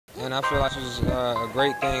and I feel like this is a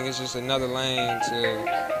great thing. It's just another lane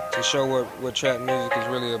to show what trap music is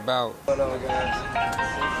really about. A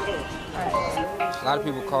lot of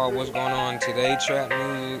people call what's going on today trap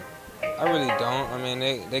music. I really don't. I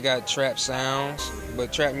mean, they got trap sounds,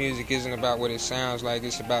 but trap music isn't about what it sounds like.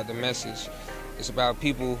 It's about the message. It's about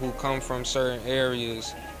people who come from certain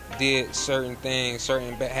areas, did certain things,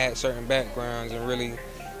 had certain backgrounds, and really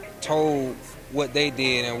told what they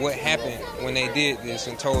did and what happened when they did this,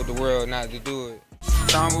 and told the world not to do it.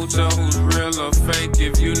 Time will tell who's real or fake.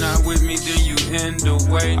 If you're not with me, then you in the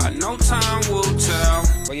way. I know time will tell.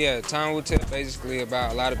 But yeah, time will tell. Basically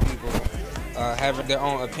about a lot of people having their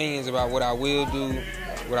own opinions about what I will do,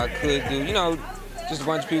 what I could do. You know, just a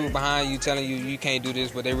bunch of people behind you telling you you can't do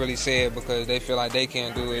this, but they really say it because they feel like they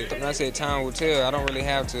can't do it. When I say time will tell, I don't really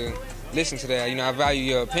have to listen to that. You know, I value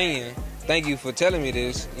your opinion. Thank you for telling me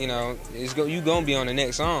this. You know, you gonna be on the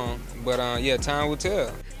next song, but yeah, time will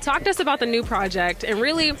tell. Talk to us about the new project, and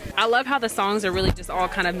really, I love how the songs are really just all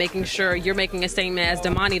kind of making sure you're making a statement as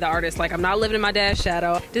Domani the artist, like I'm not living in my dad's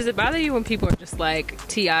shadow. Does it bother you when people are just like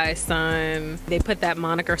T.I.'s son, they put that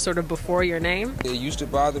moniker sort of before your name? It used to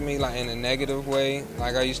bother me like in a negative way,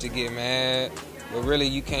 like I used to get mad, but really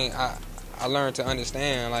you can't, I learned to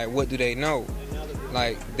understand, like what do they know?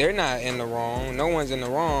 Like, they're not in the wrong. No one's in the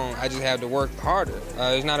wrong. I just have to work harder.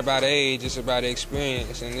 It's not about age, it's about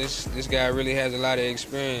experience. And this guy really has a lot of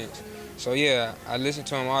experience. So yeah, I listen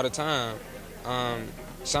to him all the time.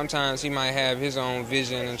 Sometimes he might have his own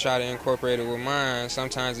vision and try to incorporate it with mine.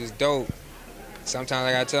 Sometimes it's dope. Sometimes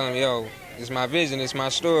I gotta tell him, yo, it's my vision, it's my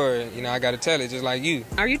story. You know, I gotta tell it just like you.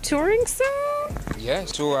 Are you touring soon?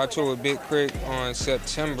 Yes, I tour with Big Krit on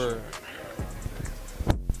September